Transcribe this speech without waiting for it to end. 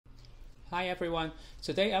Hi everyone.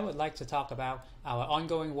 Today I would like to talk about our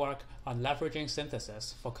ongoing work on leveraging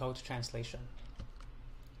synthesis for code translation.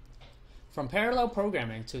 From parallel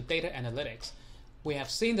programming to data analytics, we have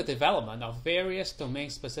seen the development of various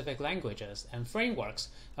domain-specific languages and frameworks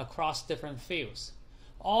across different fields.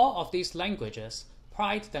 All of these languages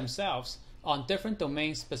pride themselves on different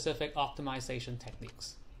domain-specific optimization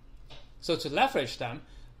techniques. So to leverage them,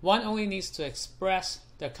 one only needs to express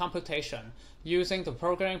their computation using the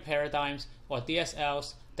programming paradigms or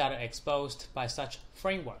DSLs that are exposed by such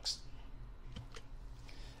frameworks.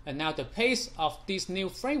 And now the pace of these new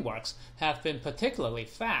frameworks have been particularly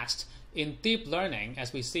fast in deep learning,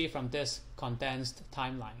 as we see from this condensed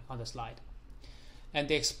timeline on the slide. And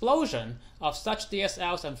the explosion of such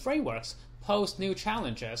DSLs and frameworks pose new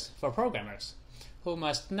challenges for programmers, who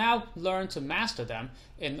must now learn to master them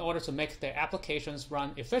in order to make their applications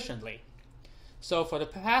run efficiently. So for the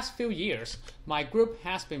past few years, my group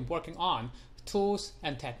has been working on tools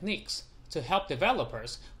and techniques to help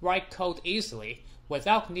developers write code easily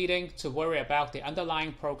without needing to worry about the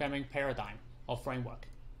underlying programming paradigm or framework.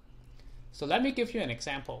 So let me give you an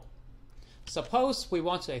example. Suppose we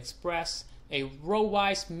want to express a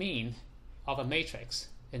row-wise mean of a matrix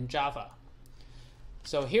in Java.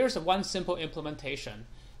 So here's one simple implementation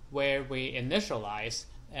where we initialize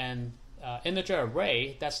an integer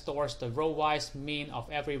array that stores the row-wise mean of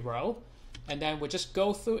every row, and then we just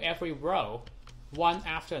go through every row one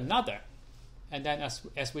after another. And then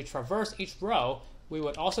as we traverse each row, we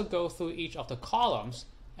would also go through each of the columns,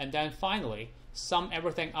 and then finally sum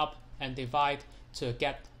everything up and divide to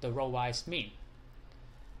get the row-wise mean.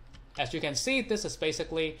 As you can see, this is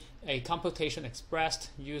basically a computation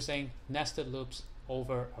expressed using nested loops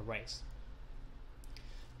over arrays.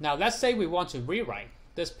 Now let's say we want to rewrite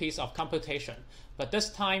this piece of computation, but this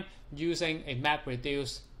time using a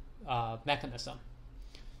MapReduce mechanism.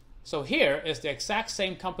 So here is the exact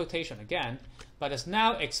same computation again, but it's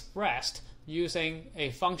now expressed using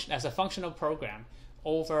a function as a functional program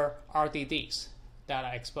over RDDs that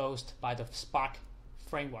are exposed by the Spark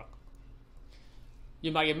framework.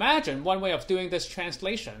 You might imagine one way of doing this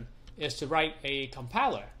translation is to write a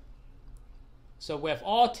compiler. So we have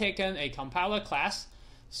all taken a compiler class.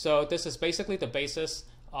 So this is basically the basis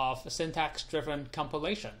of syntax-driven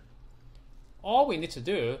compilation. All we need to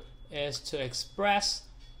do is to express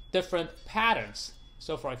different patterns.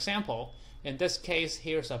 So for example, in this case,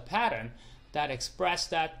 here's a pattern that expresses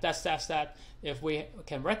that says that if we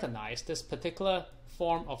can recognize this particular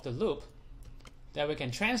form of the loop, then we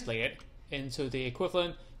can translate it into the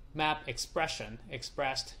equivalent map expression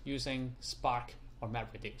expressed using Spark or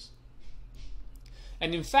MapReduce.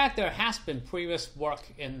 And in fact, there has been previous work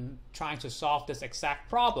in trying to solve this exact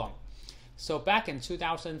problem. So back in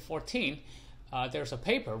 2014, there's a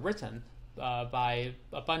paper written by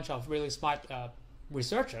a bunch of really smart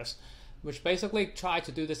researchers, which basically tried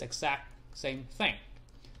to do this exact same thing.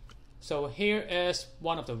 So here is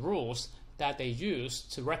one of the rules that they use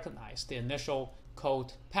to recognize the initial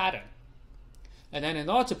code pattern. And then in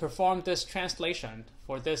order to perform this translation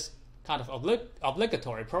for this kind of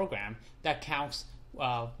obligatory program that counts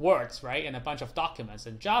words, right, in a bunch of documents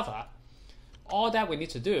in Java, all that we need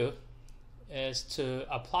to do is to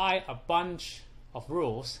apply a bunch of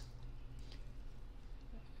rules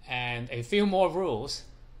and a few more rules.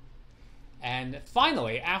 And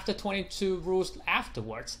finally, after 22 rules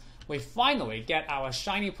afterwards, we finally get our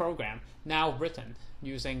shiny program now written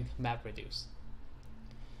using MapReduce.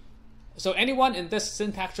 So anyone in this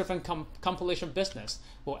syntax-driven compilation business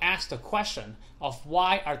will ask the question of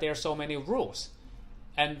why are there so many rules?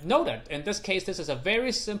 And note that in this case, this is a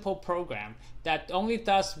very simple program that only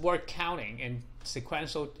does word counting in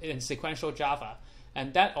sequential Java,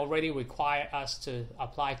 and that already requires us to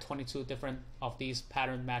apply 22 different of these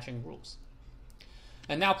pattern matching rules.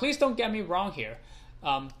 And now, please don't get me wrong here.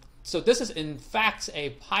 So this is in fact a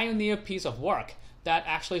pioneer piece of work that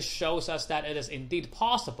actually shows us that it is indeed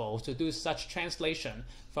possible to do such translation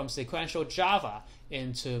from sequential Java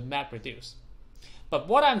into MapReduce. But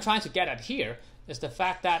what I'm trying to get at here is the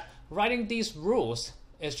fact that writing these rules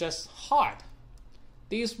is just hard.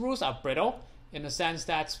 These rules are brittle in the sense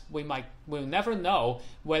that we'll never know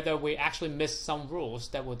whether we actually missed some rules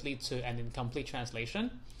that would lead to an incomplete translation.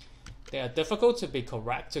 They are difficult to be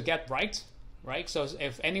correct, to get right? So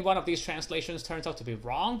if any one of these translations turns out to be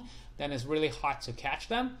wrong, then it's really hard to catch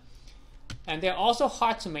them. And they're also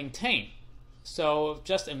hard to maintain. So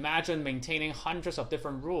just imagine maintaining hundreds of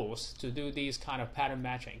different rules to do these kind of pattern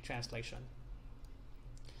matching translation.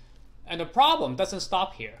 And the problem doesn't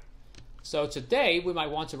stop here. So today we might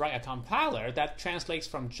want to write a compiler that translates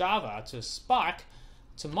from Java to Spark.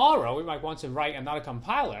 Tomorrow we might want to write another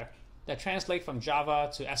compiler that translate from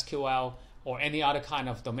Java to SQL or any other kind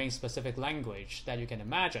of domain-specific language that you can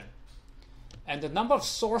imagine. And the number of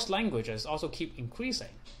source languages also keep increasing.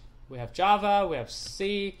 We have Java, we have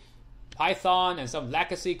C, Python, and some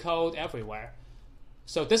legacy code everywhere.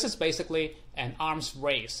 So this is basically an arms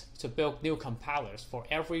race to build new compilers for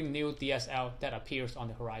every new DSL that appears on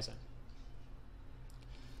the horizon.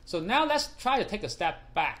 So now let's try to take a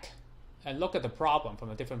step back and look at the problem from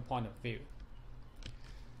a different point of view.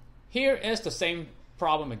 Here is the same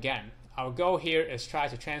problem again. Our goal here is try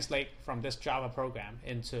to translate from this Java program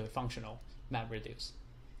into functional MapReduce.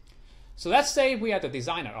 So let's say we are the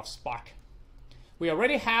designer of Spark. We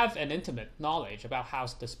already have an intimate knowledge about how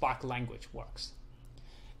the Spark language works.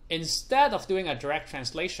 Instead of doing a direct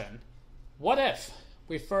translation, what if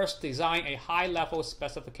we first design a high-level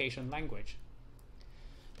specification language?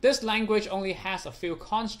 This language only has a few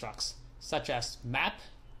constructs, such as map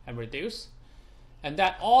and reduce, and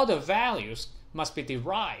that all the values must be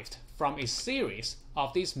derived from a series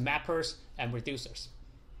of these mappers and reducers.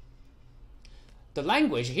 The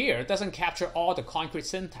language here doesn't capture all the concrete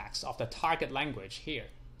syntax of the target language here,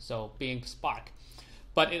 so being Spark,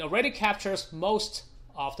 but it already captures most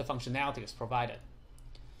of the functionalities provided.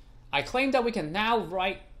 I claim that we can now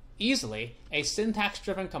write easily a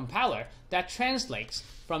syntax-driven compiler that translates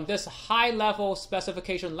from this high-level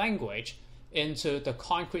specification language into the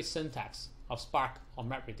concrete syntax of Spark or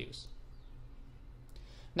MapReduce.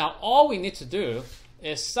 Now all we need to do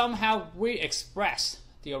is somehow re-express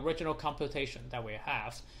the original computation that we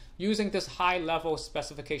have using this high-level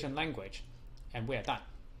specification language, and we are done.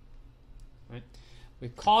 Right? We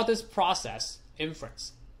call this process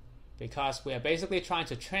inference because we are basically trying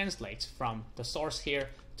to translate from the source here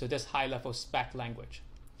to this high-level spec language.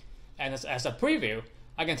 And as a preview,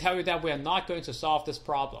 I can tell you that we are not going to solve this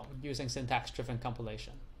problem using syntax-driven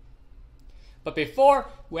compilation. But before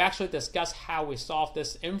we actually discuss how we solve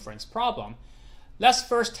this inference problem, let's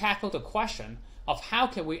first tackle the question of how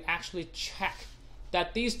can we actually check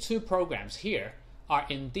that these two programs here are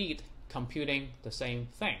indeed computing the same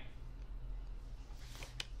thing.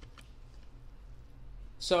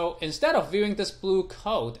 So instead of viewing this blue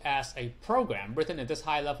code as a program written in this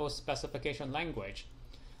high-level specification language,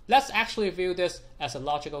 let's actually view this as a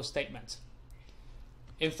logical statement.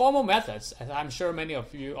 In formal methods, as I'm sure many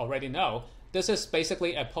of you already know, this is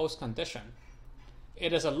basically a post condition.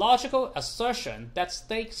 It is a logical assertion that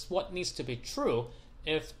states what needs to be true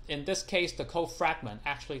if, in this case, the code fragment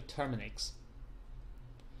actually terminates.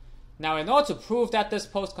 Now, in order to prove that this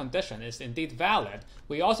post condition is indeed valid,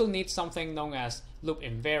 we also need something known as loop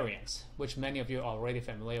invariance, which many of you are already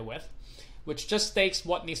familiar with, which just states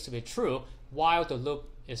what needs to be true while the loop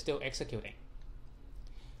is still executing.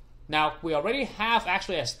 Now, we already have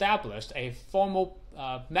actually established a formal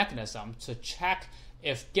mechanism to check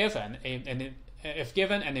if given an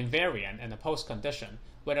invariant and a post condition,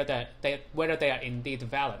 whether they are indeed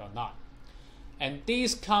valid or not. And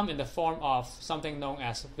these come in the form of something known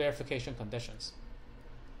as verification conditions.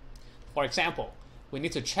 For example, we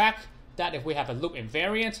need to check that if we have a loop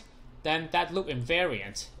invariant, then that loop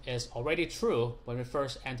invariant is already true when we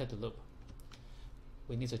first enter the loop.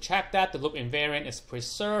 We need to check that the loop invariant is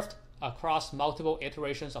preserved across multiple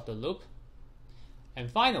iterations of the loop. And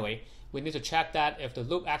finally, we need to check that if the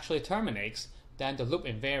loop actually terminates, then the loop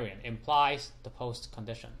invariant implies the post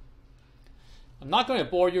condition. I'm not going to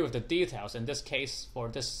bore you with the details in this case for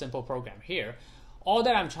this simple program here. All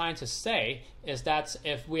that I'm trying to say is that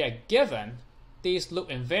if we are given these loop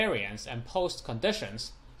invariants and post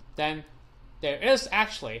conditions, then there is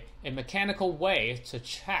actually a mechanical way to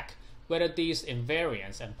check whether these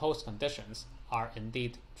invariants and post conditions are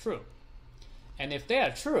indeed true. And if they are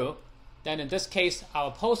true, then in this case, our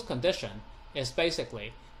post condition is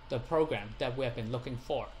basically the program that we have been looking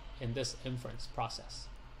for in this inference process.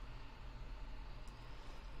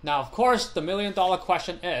 Now, of course, the million-dollar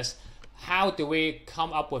question is, how do we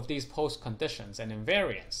come up with these post conditions and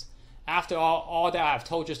invariants? After all that I've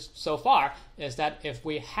told you so far is that if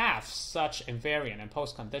we have such invariant and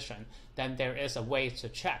post condition, then there is a way to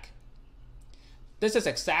check. This is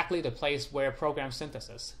exactly the place where program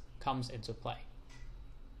synthesis comes into play.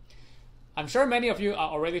 I'm sure many of you are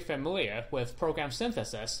already familiar with program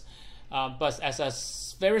synthesis, but as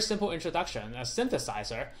a very simple introduction, a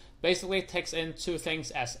synthesizer basically takes in two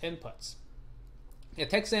things as inputs.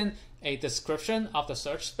 It takes in a description of the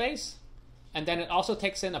search space, and then it also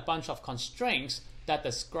takes in a bunch of constraints that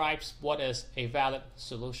describes what is a valid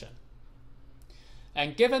solution.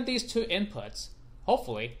 And given these two inputs,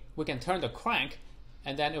 hopefully we can turn the crank,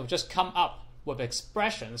 and then it will just come up with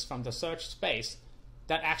expressions from the search space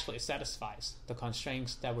that actually satisfies the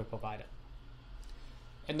constraints that we provided.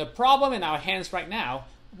 In the problem in our hands right now,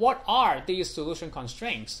 what are these solution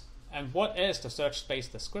constraints and what is the search space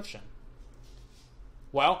description?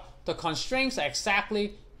 Well, the constraints are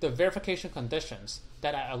exactly the verification conditions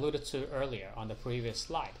that I alluded to earlier on the previous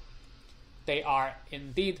slide. They are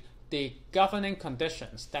indeed the governing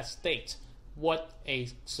conditions that state what a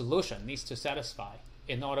solution needs to satisfy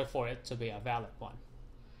in order for it to be a valid one.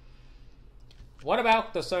 What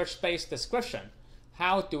about the search space description?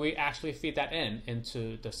 How do we actually feed that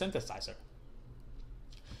into the synthesizer?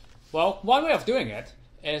 Well, one way of doing it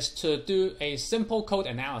is to do a simple code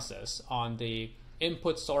analysis on the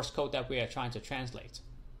input source code that we are trying to translate.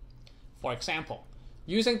 For example,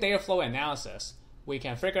 using data flow analysis, we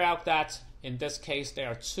can figure out that in this case there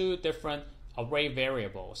are two different array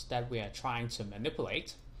variables that we are trying to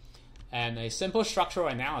manipulate. And a simple structural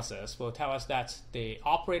analysis will tell us that the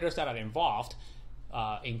operators that are involved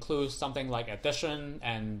include something like addition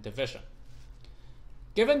and division.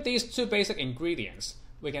 Given these two basic ingredients,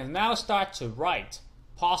 we can now start to write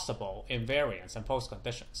possible invariants and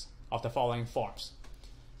postconditions of the following forms.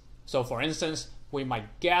 So for instance, we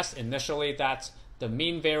might guess initially that the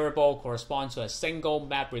mean variable corresponds to a single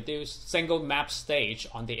map stage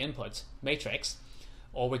on the input matrix,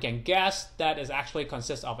 or we can guess that it actually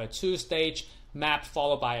consists of a two-stage map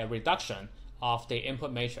followed by a reduction of the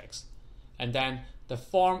input matrix. And then the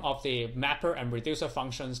form of the mapper and reducer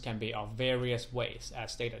functions can be of various ways,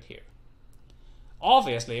 as stated here.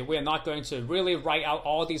 Obviously, we are not going to really write out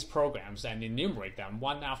all these programs and enumerate them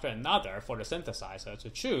one after another for the synthesizer to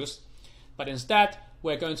choose, but instead,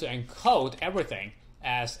 we're going to encode everything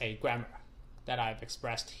as a grammar that I've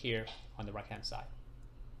expressed here on the right-hand side.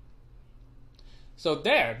 So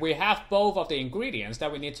there, we have both of the ingredients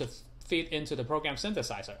that we need to feed into the program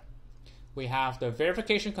synthesizer. We have the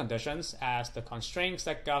verification conditions as the constraints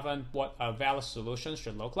that govern what a valid solution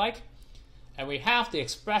should look like. And we have the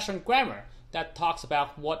expression grammar that talks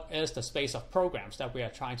about what is the space of programs that we are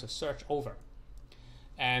trying to search over.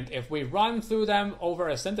 And if we run through them over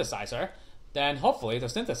a synthesizer, then hopefully the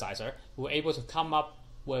synthesizer will be able to come up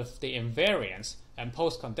with the invariants and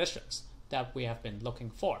postconditions that we have been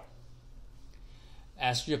looking for.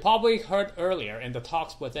 As you probably heard earlier in the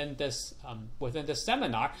talks within this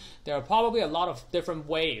seminar, there are probably a lot of different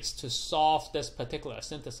ways to solve this particular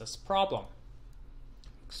synthesis problem.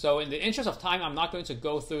 So in the interest of time, I'm not going to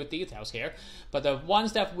go through details here, but the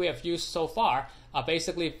ones that we have used so far are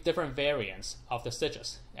basically different variants of the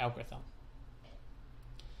SIGIS algorithm.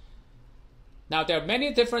 Now, there are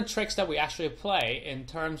many different tricks that we actually play in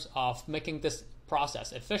terms of making this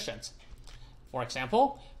process efficient. For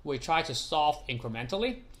example, we try to solve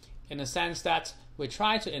incrementally in the sense that we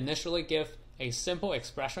try to initially give a simple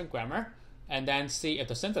expression grammar and then see if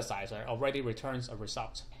the synthesizer already returns a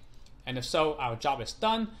result. And if so, our job is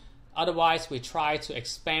done. Otherwise, we try to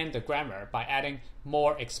expand the grammar by adding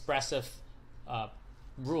more expressive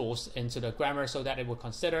rules into the grammar so that it will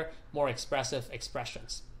consider more expressive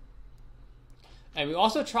expressions. And we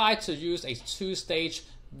also try to use a two-stage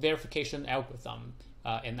verification algorithm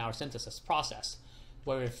in our synthesis process,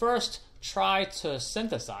 where we first try to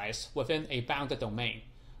synthesize within a bounded domain.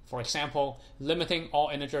 For example, limiting all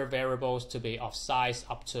integer variables to be of size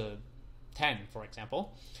up to 10, for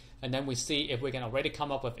example. And then we see if we can already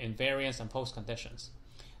come up with invariants and postconditions.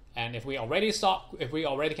 And if we already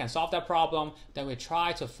can solve that problem, then we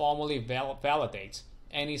try to formally validate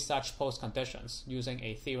any such postconditions using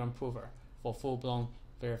a theorem prover for full-blown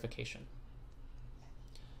verification.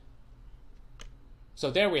 So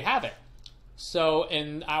there we have it. So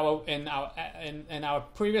in our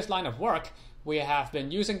previous line of work, we have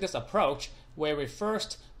been using this approach where we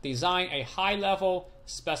first design a high-level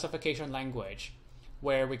specification language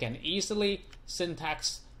where we can easily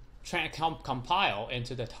syntax compile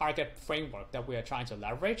into the target framework that we are trying to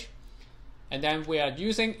leverage. And then we are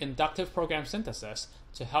using inductive program synthesis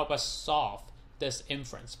to help us solve this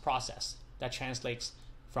inference process that translates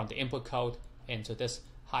from the input code into this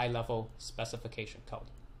high-level specification code.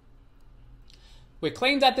 We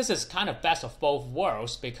claim that this is kind of best of both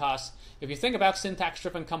worlds because if you think about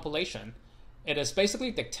syntax-driven compilation, it is basically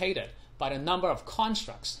dictated by the number of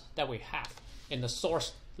constructs that we have in the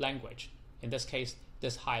source language, in this case,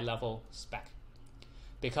 this high-level spec.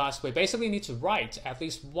 Because we basically need to write at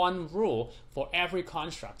least one rule for every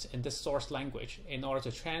construct in this source language in order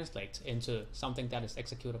to translate into something that is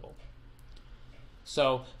executable.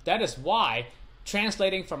 So that is why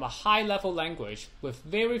translating from a high-level language with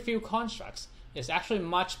very few constructs is actually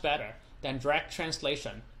much better than direct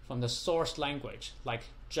translation from the source language like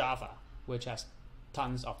Java, which has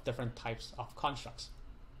tons of different types of constructs.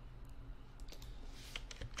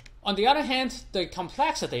 On the other hand, the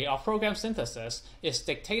complexity of program synthesis is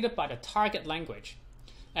dictated by the target language,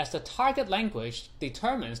 as the target language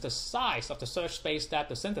determines the size of the search space that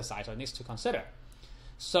the synthesizer needs to consider.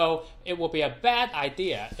 So it will be a bad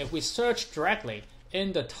idea if we search directly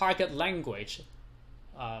in the target language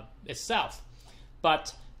itself.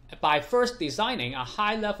 But by first designing a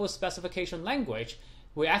high-level specification language,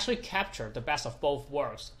 we actually capture the best of both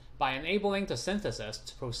worlds by enabling the synthesis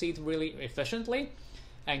to proceed really efficiently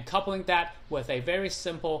and coupling that with a very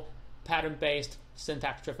simple pattern-based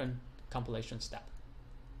syntax-driven compilation step.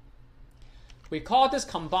 We call this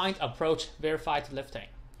combined approach verified lifting.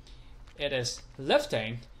 It is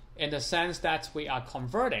lifting in the sense that we are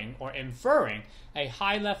converting or inferring a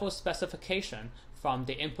high-level specification from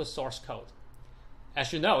the input source code.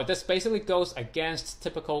 As you know, this basically goes against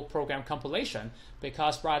typical program compilation,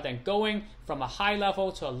 because rather than going from a high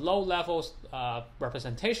level to a low level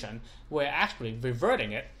representation, we're actually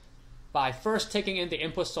reverting it by first taking in the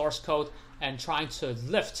input source code and trying to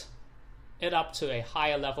lift it up to a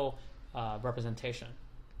higher level representation.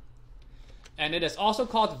 And it is also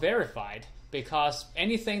called verified because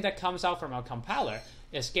anything that comes out from our compiler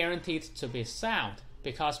is guaranteed to be sound,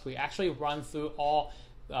 because we actually run through all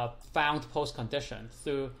found post condition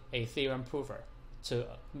through a theorem prover to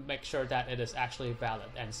make sure that it is actually valid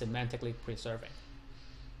and semantically preserving.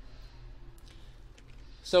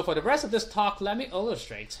 So for the rest of this talk, let me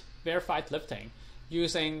illustrate verified lifting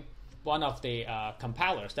using one of the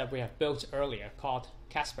compilers that we have built earlier called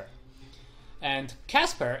Casper. And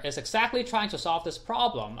Casper is exactly trying to solve this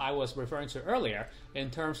problem I was referring to earlier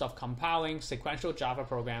in terms of compiling sequential Java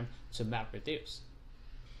program to MapReduce.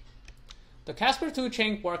 The Casper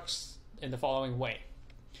toolchain works in the following way.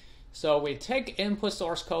 So we take input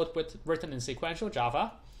source code written in sequential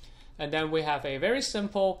Java, and then we have a very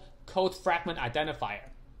simple code fragment identifier.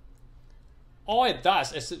 All it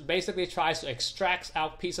does is it basically tries to extract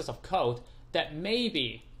out pieces of code that may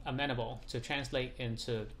be amenable to translate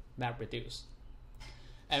into MapReduce.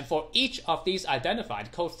 And for each of these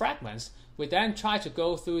identified code fragments, we then try to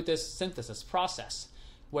go through this synthesis process,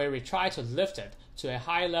 where we try to lift it to a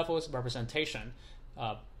high level representation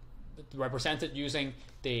represented using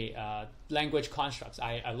the language constructs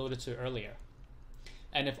I alluded to earlier.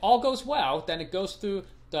 And if all goes well, then it goes through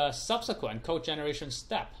the subsequent code generation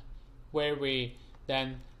step, where we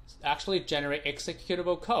then actually generate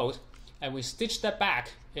executable code and we stitch that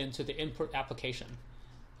back into the input application.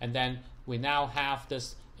 And then we now have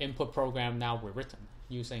this input program now rewritten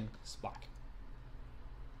using Spark.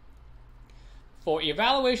 For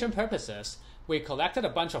evaluation purposes, we collected a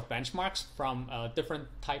bunch of benchmarks from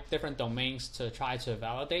different domains to try to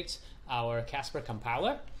validate our Casper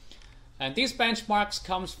compiler. And these benchmarks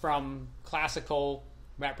comes from classical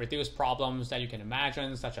MapReduce problems that you can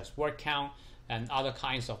imagine, such as word count and other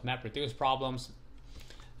kinds of MapReduce problems.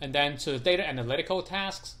 And then to data analytical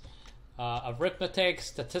tasks, arithmetic,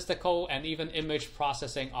 statistical, and even image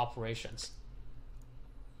processing operations.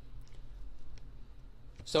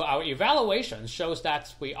 So our evaluation shows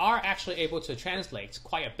that we are actually able to translate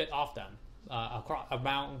quite a bit of them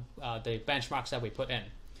around the benchmarks that we put in,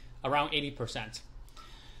 around 80%.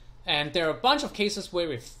 And there are a bunch of cases where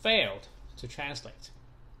we failed to translate.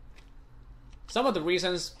 Some of the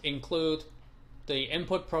reasons include the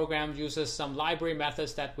input program uses some library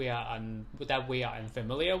methods that we are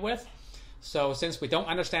unfamiliar with. So since we don't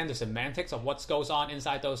understand the semantics of what goes on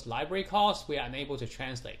inside those library calls, we are unable to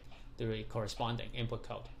translate the corresponding input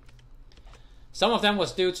code. Some of them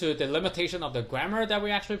was due to the limitation of the grammar that we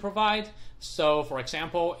actually provide. So, for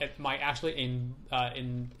example, it might actually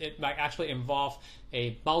involve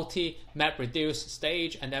a multi-MapReduce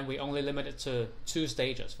stage, and then we only limit it to 2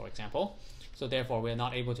 stages, for example. So therefore, we're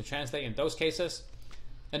not able to translate in those cases.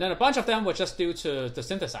 And then a bunch of them were just due to the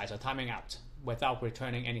synthesizer timing out without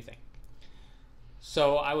returning anything.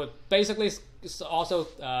 So I would basically also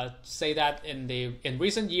say that in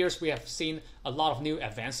recent years we have seen a lot of new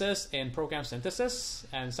advances in program synthesis,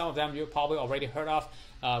 and some of them you probably already heard of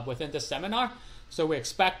within this seminar. So we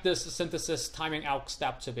expect this synthesis timing out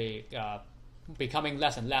step to be becoming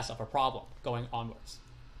less and less of a problem going onwards.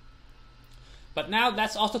 But now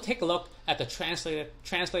let's also take a look at the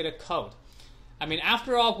translated code. I mean,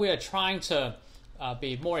 after all, we are trying to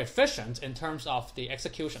be more efficient in terms of the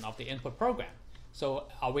execution of the input program. So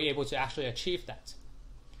are we able to actually achieve that?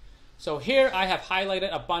 So here I have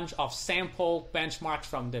highlighted a bunch of sample benchmarks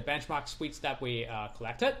from the benchmark suites that we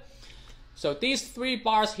collected. So these 3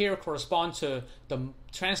 bars here correspond to the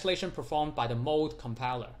translation performed by the mode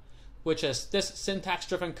compiler, which is this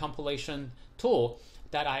syntax-driven compilation tool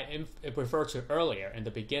that I referred to earlier in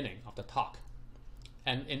the beginning of the talk.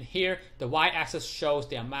 And in here, the y-axis shows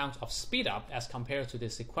the amount of speed up as compared to the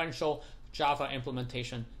sequential Java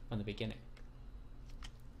implementation from the beginning.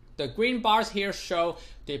 The green bars here show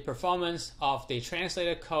the performance of the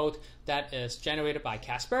translated code that is generated by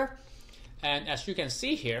Casper. And as you can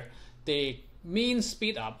see here, the mean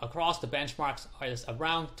speed up across the benchmarks is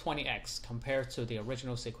around 20x compared to the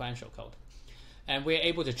original sequential code. And we're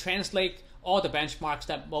able to translate all the benchmarks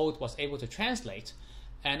that Mode was able to translate.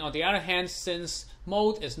 And on the other hand, since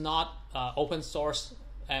Mode is not open source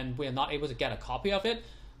and we are not able to get a copy of it,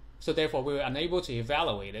 so therefore we were unable to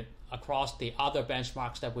evaluate it across the other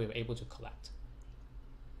benchmarks that we were able to collect.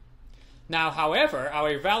 Now, however,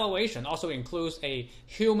 our evaluation also includes a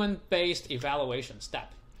human-based evaluation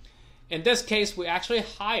step. In this case, we actually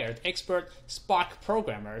hired expert Spark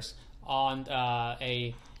programmers on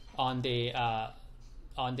the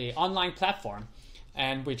online platform,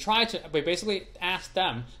 and we basically asked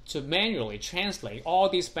them to manually translate all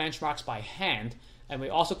these benchmarks by hand, and we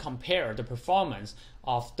also compare the performance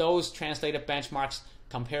of those translated benchmarks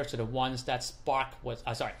compared to the ones that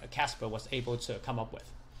Casper was able to come up with.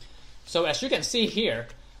 So as you can see here,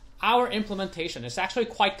 our implementation is actually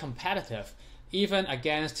quite competitive even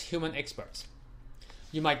against human experts.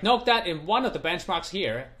 You might note that in one of the benchmarks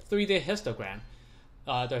here, 3D histogram,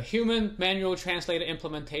 the human manual translated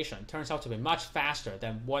implementation turns out to be much faster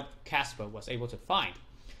than what Casper was able to find.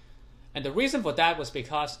 And the reason for that was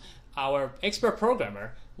because our expert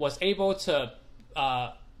programmer was able to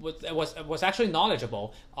was actually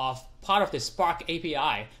knowledgeable of part of the Spark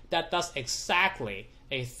API that does exactly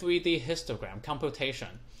a 3D histogram computation,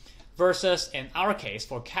 versus in our case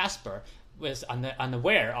for Casper was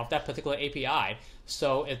unaware of that particular API,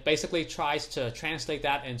 so it basically tries to translate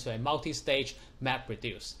that into a multi-stage map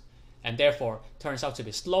reduce, and therefore turns out to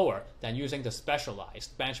be slower than using the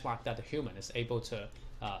specialized benchmark that the human is able to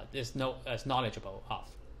is knowledgeable of.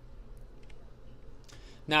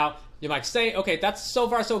 Now, you might say, okay, that's so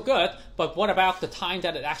far so good, but what about the time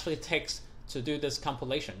that it actually takes to do this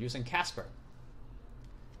compilation using Casper?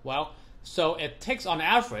 Well, so it takes on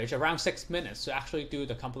average around 6 minutes to actually do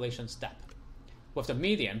the compilation step, with the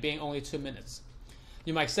median being only 2 minutes.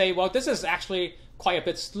 You might say, well, this is actually quite a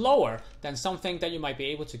bit slower than something that you might be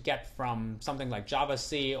able to get from something like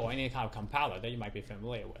Java-C or any kind of compiler that you might be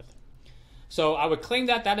familiar with. So I would claim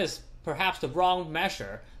that that is perhaps the wrong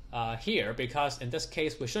measure here, because in this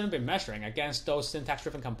case, we shouldn't be measuring against those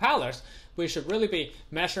syntax-driven compilers. We should really be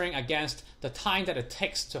measuring against the time that it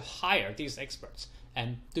takes to hire these experts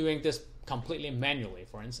and doing this completely manually,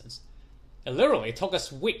 for instance. It literally took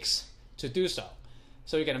us weeks to do so.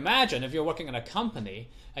 So you can imagine if you're working in a company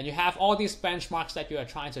and you have all these benchmarks that you are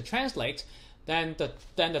trying to translate, then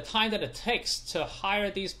the time that it takes to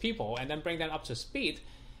hire these people and then bring them up to speed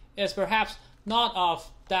is perhaps not of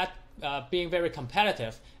that being very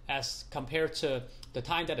competitive as compared to the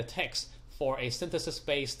time that it takes for a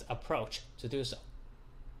synthesis-based approach to do so.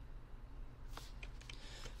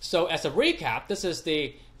 So as a recap, this is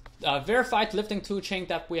the verified lifting toolchain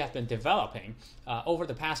that we have been developing over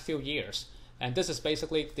the past few years. And this is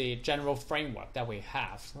basically the general framework that we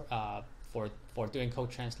have for doing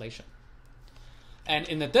code translation. And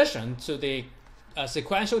in addition to the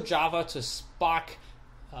sequential Java to Spark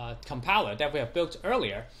compiler that we have built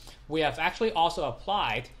earlier, we have actually also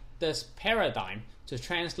applied this paradigm to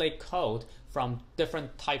translate code from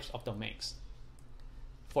different types of domains.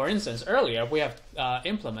 For instance, earlier we have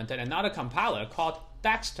implemented another compiler called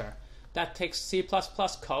Dexter that takes C++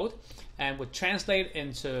 code and would translate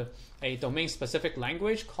into a domain-specific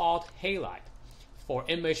language called Halide for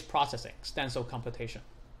image processing, stencil computation.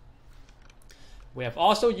 We have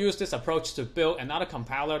also used this approach to build another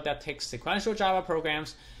compiler that takes sequential Java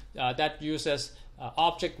programs that uses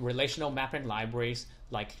object relational mapping libraries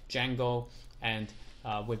like Django, and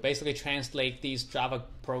we basically translate these Java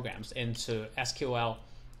programs into SQL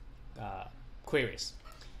queries.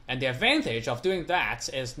 And the advantage of doing that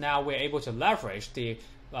is now we're able to leverage the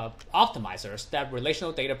optimizers that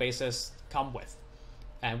relational databases come with.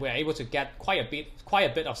 And we're able to get quite a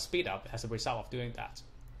bit of speed up as a result of doing that.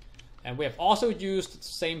 And we have also used the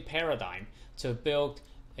same paradigm to build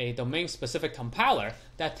a domain-specific compiler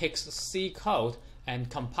that takes C code and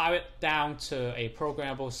compile it down to a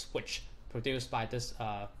programmable switch produced by this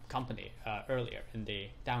company earlier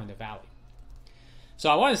down in the valley. So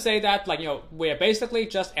I want to say that we're basically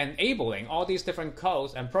just enabling all these different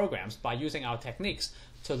codes and programs by using our techniques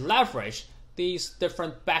to leverage these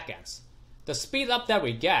different backends. The speed up that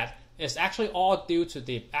we get is actually all due to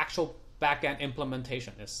the actual backend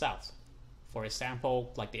implementation itself. For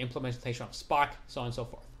example, like the implementation of Spark, so on and so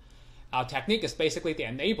forth. Our technique is basically the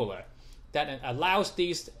enabler that allows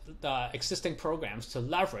these existing programs to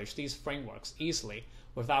leverage these frameworks easily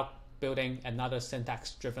without building another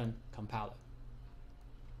syntax-driven compiler.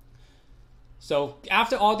 So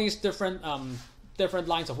after all these different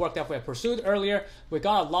lines of work that we have pursued earlier, we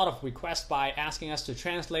got a lot of requests by asking us to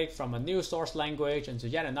translate from a new source language into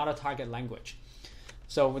yet another target language.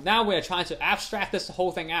 So now we're trying to abstract this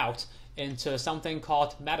whole thing out into something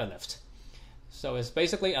called MetaLift. So it's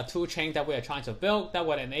basically a tool chain that we are trying to build that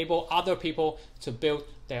would enable other people to build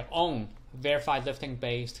their own verified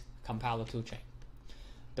lifting-based compiler tool chain.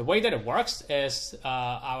 The way that it works is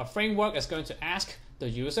our framework is going to ask the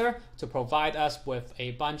user to provide us with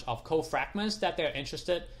a bunch of code fragments that they're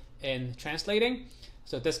interested in translating.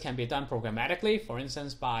 So this can be done programmatically, for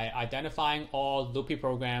instance, by identifying all loopy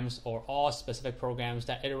programs or all specific programs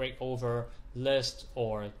that iterate over lists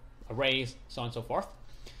or arrays, so on and so forth.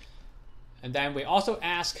 And then we also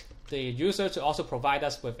ask the user to also provide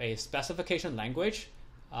us with a specification language.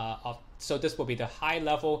 So this will be the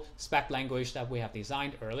high-level spec language that we have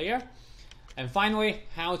designed earlier. And finally,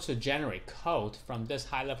 how to generate code from this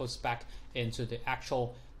high-level spec into the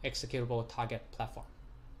actual executable target platform.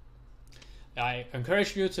 I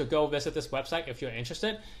encourage you to go visit this website if you're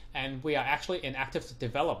interested, and we are actually in active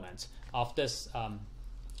development of this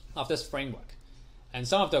framework. And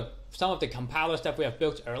some of the compilers that we have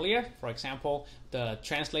built earlier, for example, the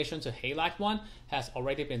translation to Halide one has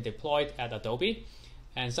already been deployed at Adobe.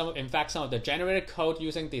 And in fact, some of the generated code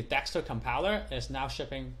using the Dexter compiler is now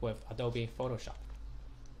shipping with Adobe Photoshop.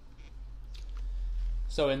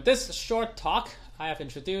 So in this short talk, I have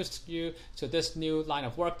introduced you to this new line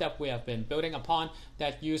of work that we have been building upon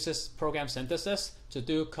that uses program synthesis to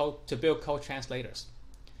build code translators.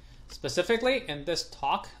 Specifically, in this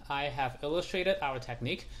talk, I have illustrated our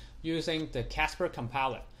technique using the Casper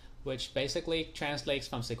compiler, which basically translates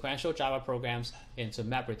from sequential Java programs into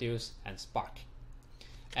MapReduce and Spark.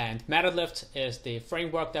 And MetaLift is the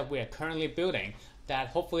framework that we are currently building that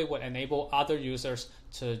hopefully would enable other users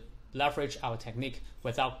to leverage our technique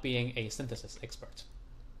without being a synthesis expert.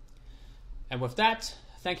 And with that,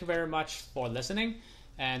 thank you very much for listening,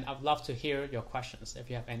 and I'd love to hear your questions if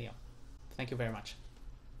you have any. Thank you very much.